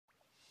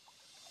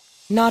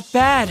Not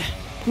bad.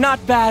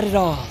 Not bad at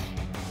all.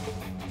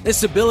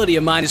 This ability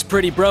of mine is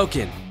pretty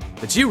broken,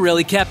 but you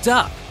really kept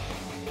up.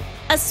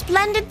 A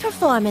splendid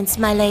performance,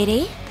 my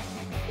lady.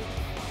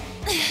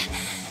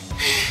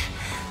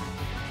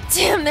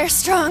 Damn, they're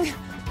strong.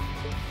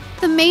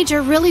 The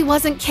Major really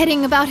wasn't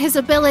kidding about his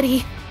ability.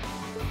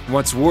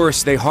 What's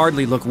worse, they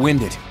hardly look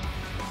winded.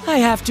 I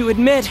have to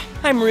admit,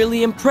 I'm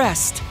really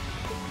impressed.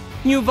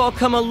 You've all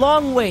come a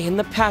long way in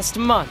the past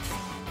month.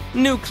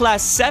 New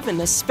Class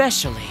 7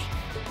 especially.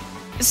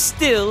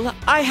 Still,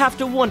 I have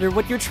to wonder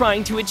what you're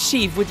trying to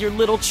achieve with your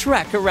little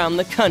trek around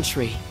the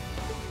country.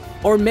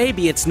 Or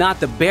maybe it's not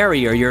the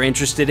barrier you're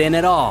interested in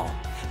at all.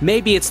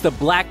 Maybe it's the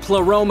black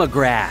pleroma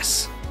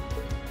grass.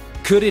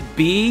 Could it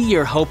be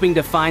you're hoping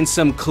to find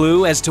some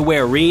clue as to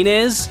where Reen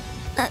is?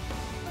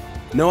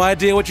 No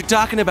idea what you're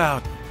talking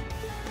about.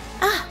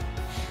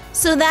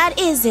 So that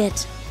is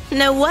it.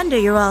 No wonder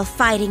you're all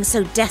fighting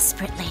so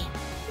desperately.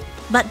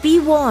 But be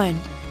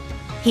warned,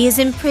 he is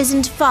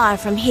imprisoned far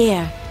from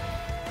here,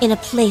 in a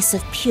place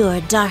of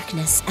pure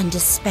darkness and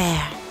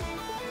despair.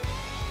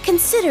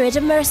 Consider it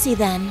a mercy,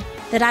 then,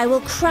 that I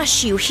will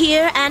crush you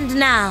here and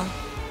now.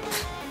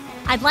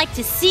 I'd like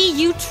to see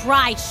you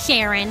try,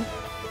 Sharon.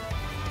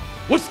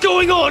 What's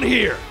going on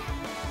here?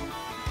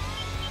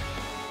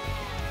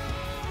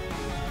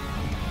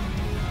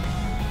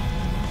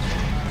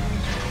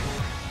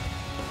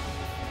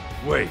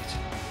 Wait,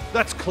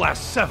 that's Class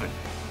 7.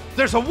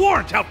 There's a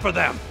warrant out for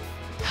them!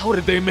 How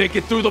did they make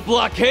it through the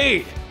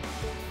blockade?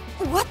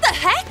 What the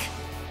heck?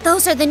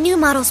 Those are the new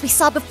models we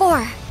saw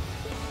before.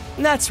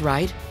 That's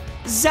right.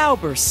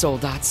 Zauber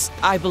Soldats,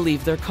 I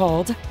believe they're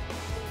called.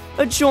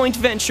 A joint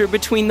venture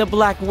between the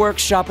Black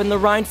Workshop and the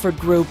Reinford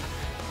Group.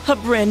 A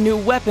brand new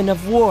weapon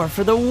of war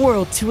for the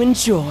world to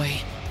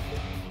enjoy.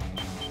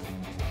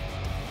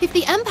 If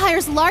the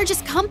Empire's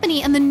largest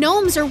company and the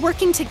gnomes are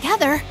working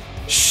together...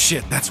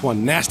 Shit, that's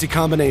one nasty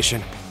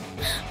combination.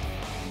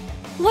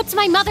 What's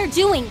my mother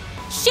doing?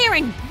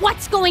 Sharon,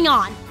 what's going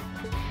on?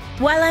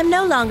 While I'm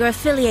no longer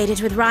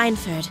affiliated with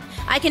Reinford,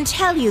 I can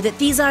tell you that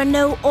these are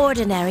no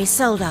ordinary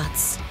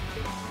soldats.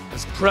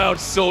 As proud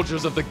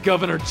soldiers of the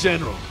Governor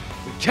General,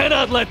 we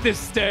cannot let this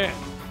stand!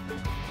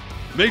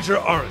 Major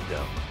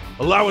Arundel,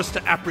 allow us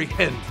to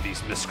apprehend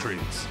these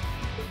miscreants.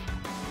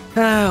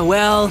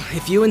 Well,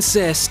 if you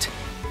insist.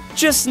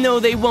 Just know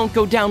they won't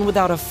go down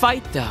without a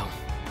fight, though.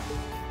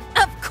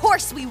 Of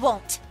course we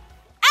won't!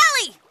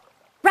 Allie!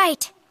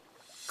 Right.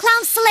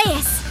 Clown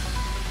Slayus!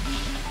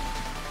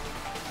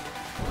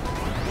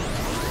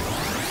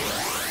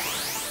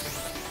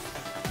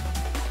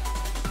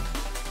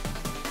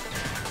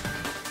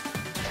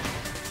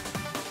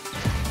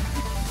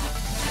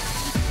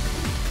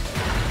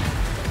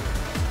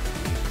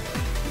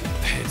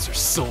 These are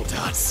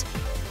soldats.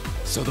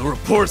 So the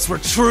reports were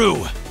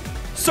true!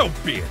 So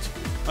be it!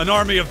 An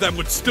army of them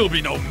would still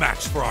be no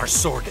match for our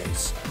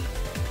Sorges.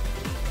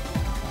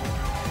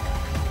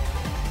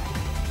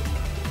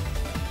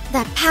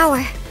 That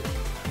power.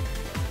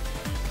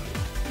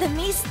 Then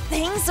these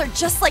things are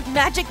just like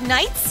magic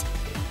knights?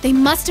 They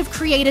must have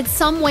created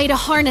some way to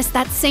harness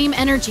that same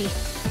energy.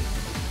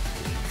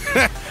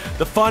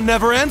 The fun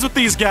never ends with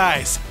these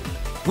guys.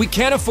 We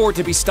can't afford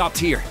to be stopped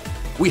here.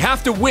 We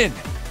have to win.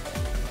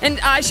 And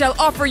I shall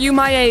offer you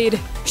my aid.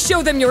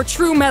 Show them your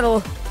true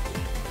mettle.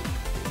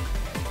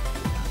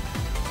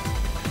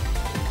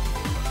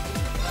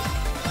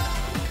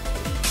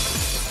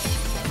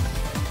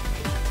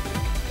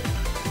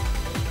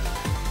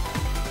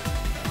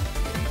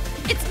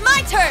 It's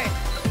my turn!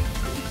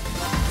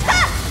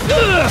 Ha!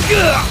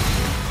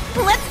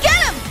 Let's get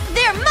them!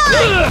 They're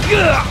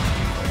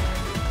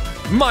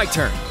mine! My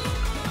turn.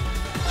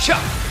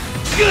 Chop.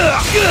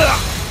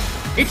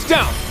 It's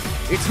down.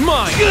 It's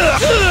mine.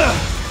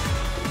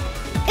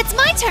 It's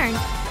my turn!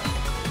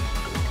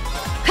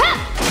 Ha!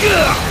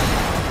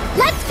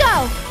 Let's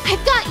go!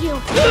 I've got you!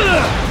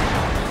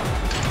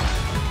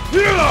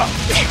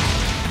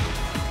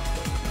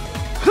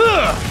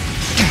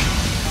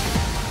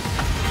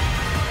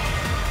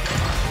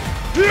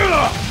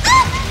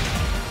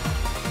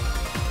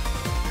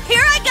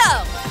 Here I go!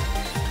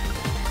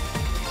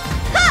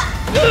 Ha!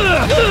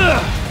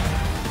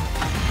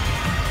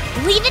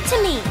 Leave it to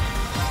me!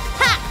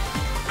 Ha!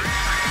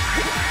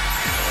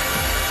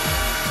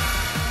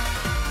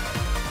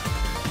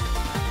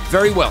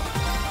 Very well.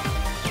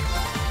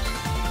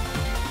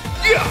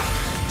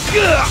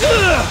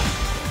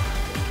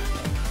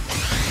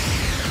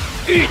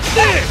 Eat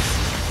this!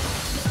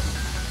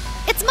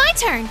 It's my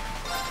turn!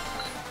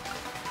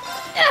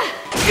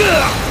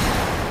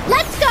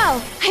 Let's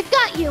go! I've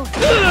got you!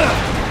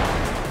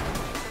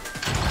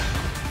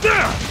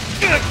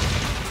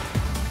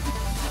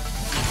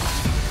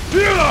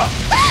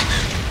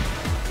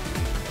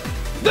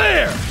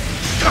 There!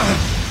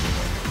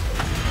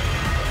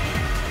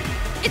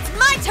 It's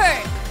my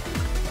turn!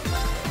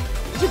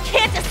 You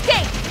can't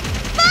escape!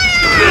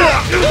 Fire!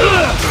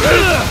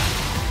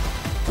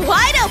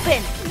 Wide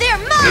open! They're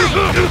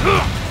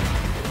mine!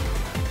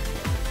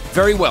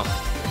 Very well.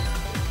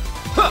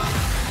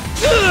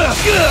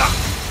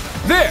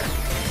 There!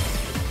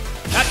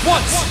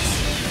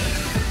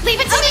 once! Leave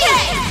it to me!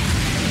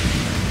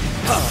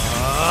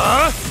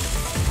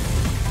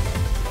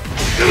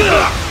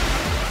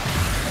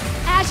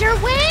 Azure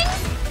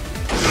Wings!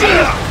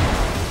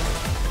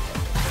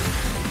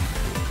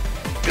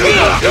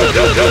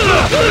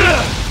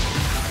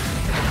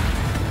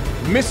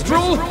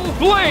 Mistral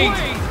Blade!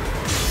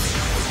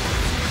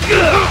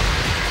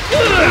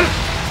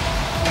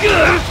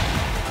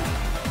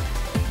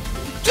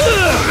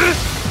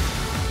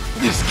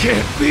 This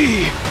can't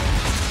be!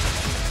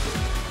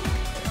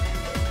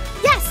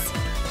 Yes!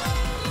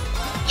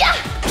 Yeah!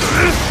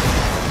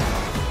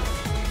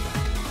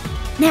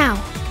 Now.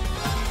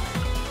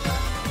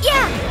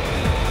 Yeah!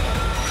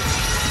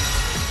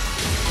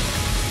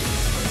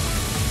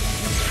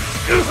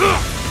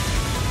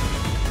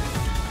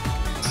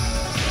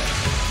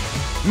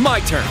 My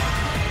turn!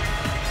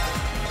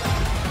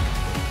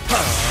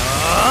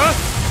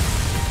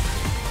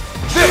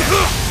 This!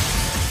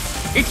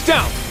 It's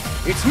down!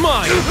 It's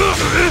mine!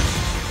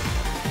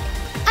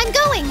 I'm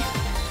going!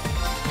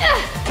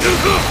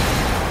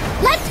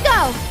 Let's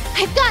go!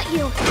 I've got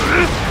you!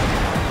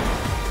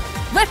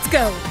 Let's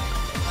go!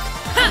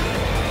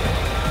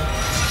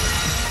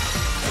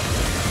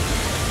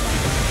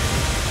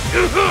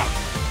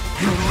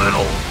 You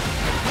little...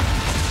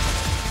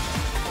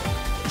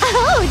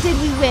 Oh, did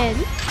we win?